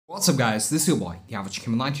What's up guys, this is your boy, the average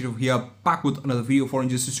Kim92 here, back with another video for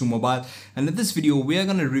Injustice 2 Mobile, and in this video we are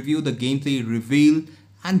going to review the gameplay reveal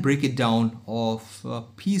and break it down of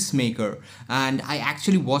Peacemaker. And I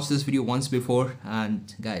actually watched this video once before,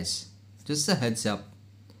 and guys, just a heads up,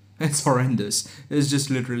 it's horrendous. It's just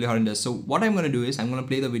literally horrendous. So what I'm going to do is I'm going to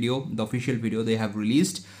play the video, the official video they have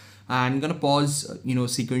released. I'm gonna pause,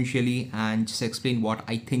 sequentially and just explain what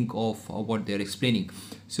I think of what they're explaining.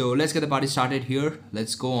 So let's get the party started here.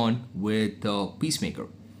 Let's go on with Peacemaker.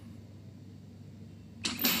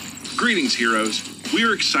 Greetings, heroes. We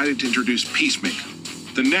are excited to introduce Peacemaker,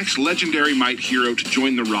 the next legendary might hero to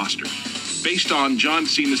join the roster, based on John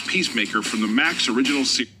Cena's Peacemaker from the Max original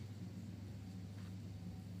series.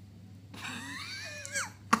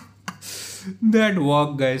 That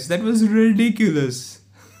walk, guys, that was ridiculous.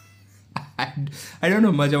 I don't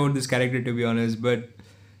know much about this character, to be honest, but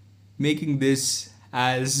making this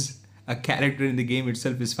as a character in the game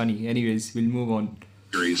itself is funny. Anyways, we'll move on.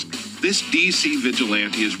 This DC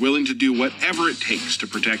vigilante is willing to do whatever it takes to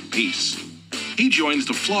protect peace. He joins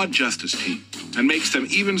the flawed justice team and makes them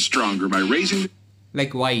even stronger by raising...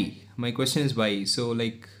 Like, why? My question is why. So,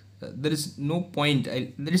 like, there is no point,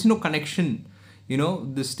 there is no connection.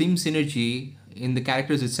 This team synergy in the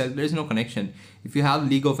characters itself, there is no connection. If you have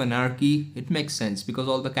League of Anarchy, it makes sense because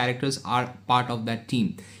all the characters are part of that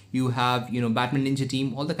team. You have, Batman Ninja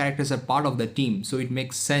team, all the characters are part of that team, so it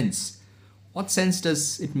makes sense. What sense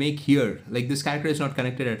does it make here? Like, this character is not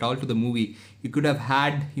connected at all to the movie. You could have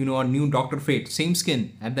had, a new Dr. Fate, same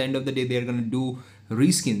skin. At the end of the day, they're gonna do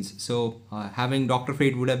reskins. So having Dr.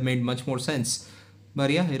 Fate would have made much more sense.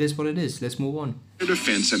 But yeah, it is what it is. Let's move on. Their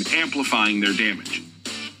defense and amplifying their damage.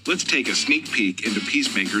 Let's take a sneak peek into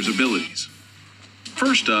Peacemaker's abilities.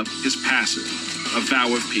 First up is passive, a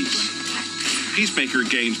vow of peace. Peacemaker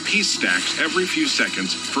gains peace stacks every few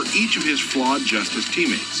seconds for each of his flawed justice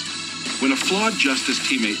teammates. When a flawed justice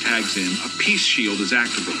teammate tags in, a peace shield is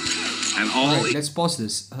activated. And all right, let's pause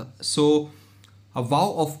this. So a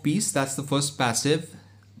vow of peace, that's the first passive.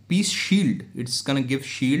 Peace shield, it's gonna give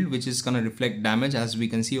shield, which is gonna reflect damage. As we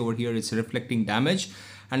can see over here, it's reflecting damage,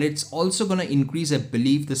 and it's also gonna increase, I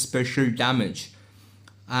believe, the special damage.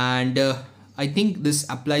 And I think this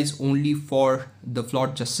applies only for the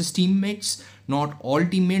flawed justice teammates, not all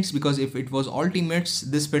teammates, because if it was all teammates,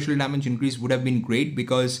 this special damage increase would have been great,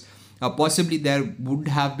 because possibly there would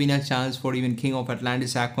have been a chance for even King of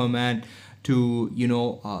Atlantis Aquaman to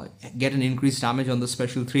get an increased damage on the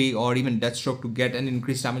special 3, or even Deathstroke to get an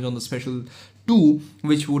increased damage on the special 2,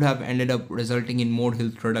 which would have ended up resulting in more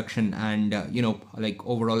health reduction and like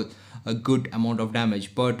overall a good amount of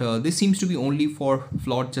damage. But this seems to be only for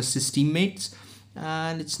flawed justice teammates,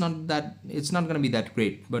 and it's not gonna be that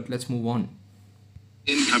great. But let's move on.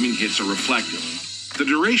 Incoming hits are reflective. The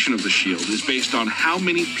duration of the shield is based on how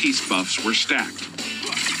many peace buffs were stacked.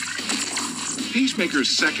 Peacemaker's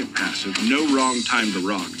second passive, No Wrong Time to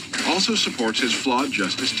Rock, also supports his flawed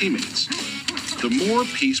justice teammates. The more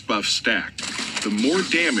peace buffs stacked, the more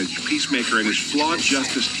damage Peacemaker and his flawed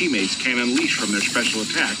justice teammates can unleash from their special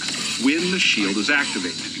attacks when the shield is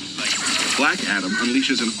activated. Black Adam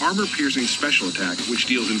unleashes an armor-piercing special attack which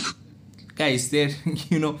deals in... Guys, they're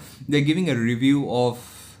they're giving a review of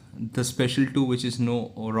the special 2, which is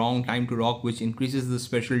No Wrong Time to Rock, which increases the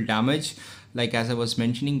special damage, like as I was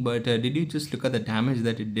mentioning. But did you just look at the damage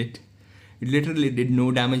that it did? It literally did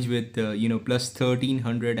no damage with plus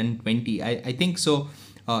 1320. I think so.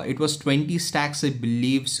 It was 20 stacks, I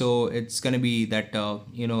believe, so it's gonna be that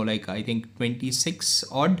like I think 26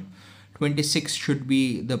 odd. 26 should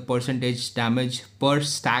be the percentage damage per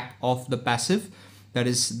stack of the passive. That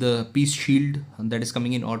is the peace shield that is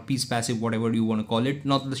coming in, or peace passive, whatever you want to call it.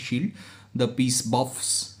 Not the shield, the peace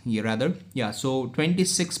buffs, rather. Yeah, so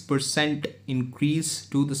 26% increase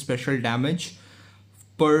to the special damage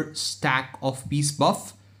per stack of peace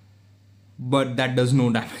buff, but that does no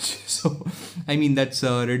damage. So I mean, that's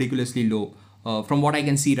ridiculously low from what I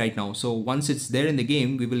can see right now. So once it's there in the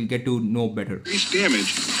game, we will get to know better. Increased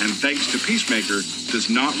damage, and thanks to Peacemaker, does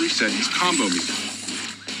not reset his combo meter.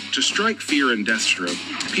 To strike fear and Deathstroke,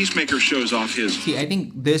 Peacemaker shows off his... See, I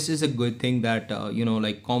think this is a good thing that,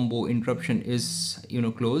 like combo interruption is,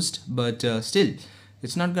 closed, but still,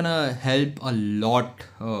 it's not gonna help a lot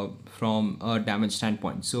from a damage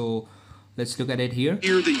standpoint. So let's look at it here.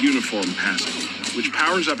 Here, the uniform passive, which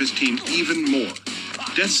powers up his team even more.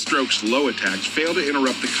 Deathstroke's low attacks fail to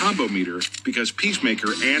interrupt the combo meter because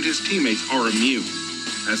Peacemaker and his teammates are immune.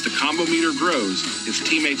 As the combo meter grows, his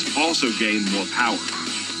teammates also gain more power.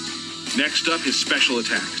 Next up, his special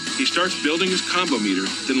attacks. He starts building his combo meter,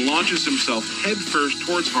 then launches himself headfirst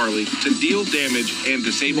towards Harley to deal damage and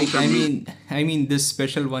disable Like her move. I mean, this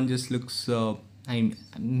special one just looks I'm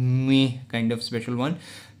meh kind of special one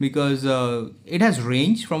because it has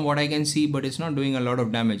range from what I can see, but it's not doing a lot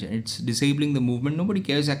of damage. It's disabling the movement. Nobody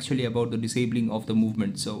cares actually about the disabling of the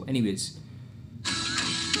movement. So, anyways,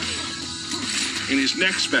 In his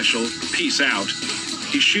next special, Peace Out,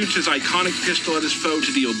 he shoots his iconic pistol at his foe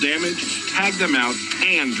to deal damage, tag them out,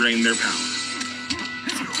 and drain their power.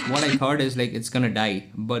 what I thought is like it's gonna die,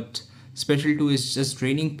 but special 2 is just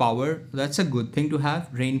draining power. That's a good thing to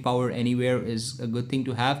have. Drain power anywhere is a good thing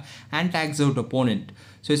to have, and tags out opponent.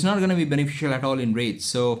 So it's not gonna be beneficial at all in raids.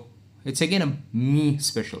 So it's again a me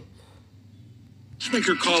special.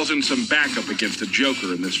 Peacemaker calls in some backup against the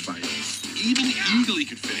Joker in this fight. Even Eagly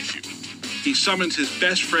could finish you. He summons his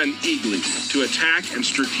best friend Eagly to attack and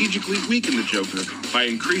strategically weaken the Joker by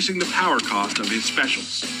increasing the power cost of his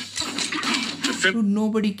specials. Dude,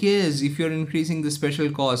 nobody cares if you're increasing the special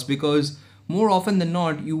cost, because more often than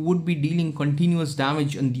not you would be dealing continuous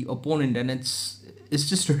damage on the opponent, and it's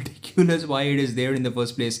just ridiculous why it is there in the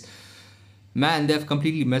first place. Man, they've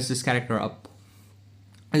completely messed this character up.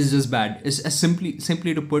 It's just bad. It's as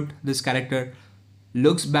simply to put, this character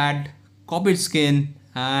looks bad, copied skin,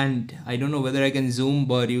 and I don't know whether I can zoom,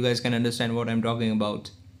 but you guys can understand what I'm talking about.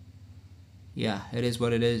 Yeah, it is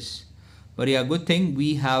what it is. But yeah, good thing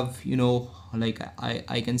we have, like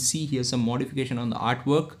I can see here some modification on the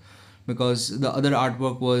artwork, because the other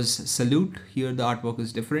artwork was Salute. Here the artwork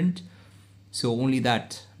is different, so only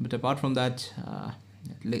that. But apart from that,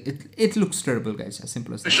 it looks terrible, guys. As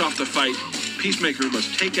simple as that. Finish off the fight, Peacemaker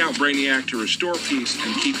must take out Brainiac to restore peace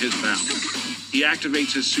and keep his balance. He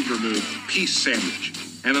activates his super move, Peace Sandwich,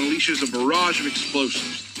 and unleashes a barrage of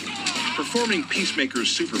explosives. Performing Peacemaker's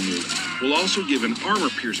super move will also give an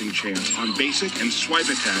armor-piercing chance on basic and swipe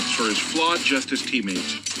attacks for his flawed Justice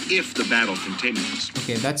teammates if the battle continues.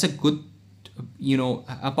 Okay, that's a good,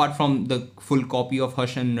 apart from the full copy of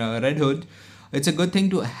Hush and Red Hood, it's a good thing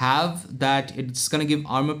to have that it's gonna give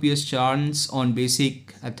armor pierce chance on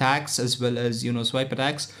basic attacks as well as, swipe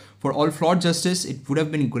attacks. For all flawed Justice, it would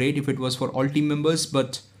have been great if it was for all team members,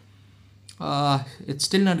 but it's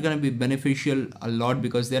still not going to be beneficial a lot,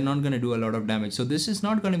 because they're not going to do a lot of damage. So this is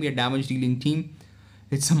not going to be a damage dealing team.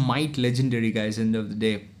 It's a might legendary, guys. End of the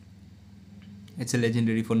day, it's a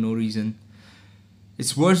legendary for no reason.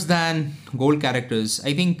 It's worse than gold characters.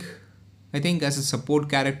 I think as a support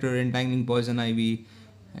character, Entangling Poison Ivy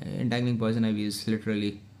is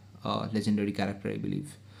literally a legendary character, I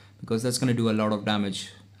believe, because that's going to do a lot of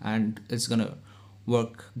damage and it's going to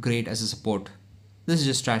work great as a support. This is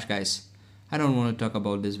just trash, guys. I don't want to talk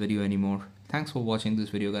about this video anymore. Thanks for watching this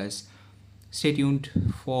video, guys. Stay tuned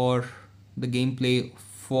for the gameplay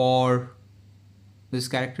for this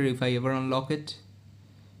character if I ever unlock it.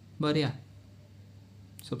 But yeah,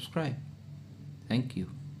 subscribe. Thank you.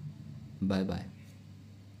 Bye bye.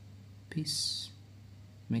 Peace,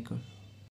 Maker.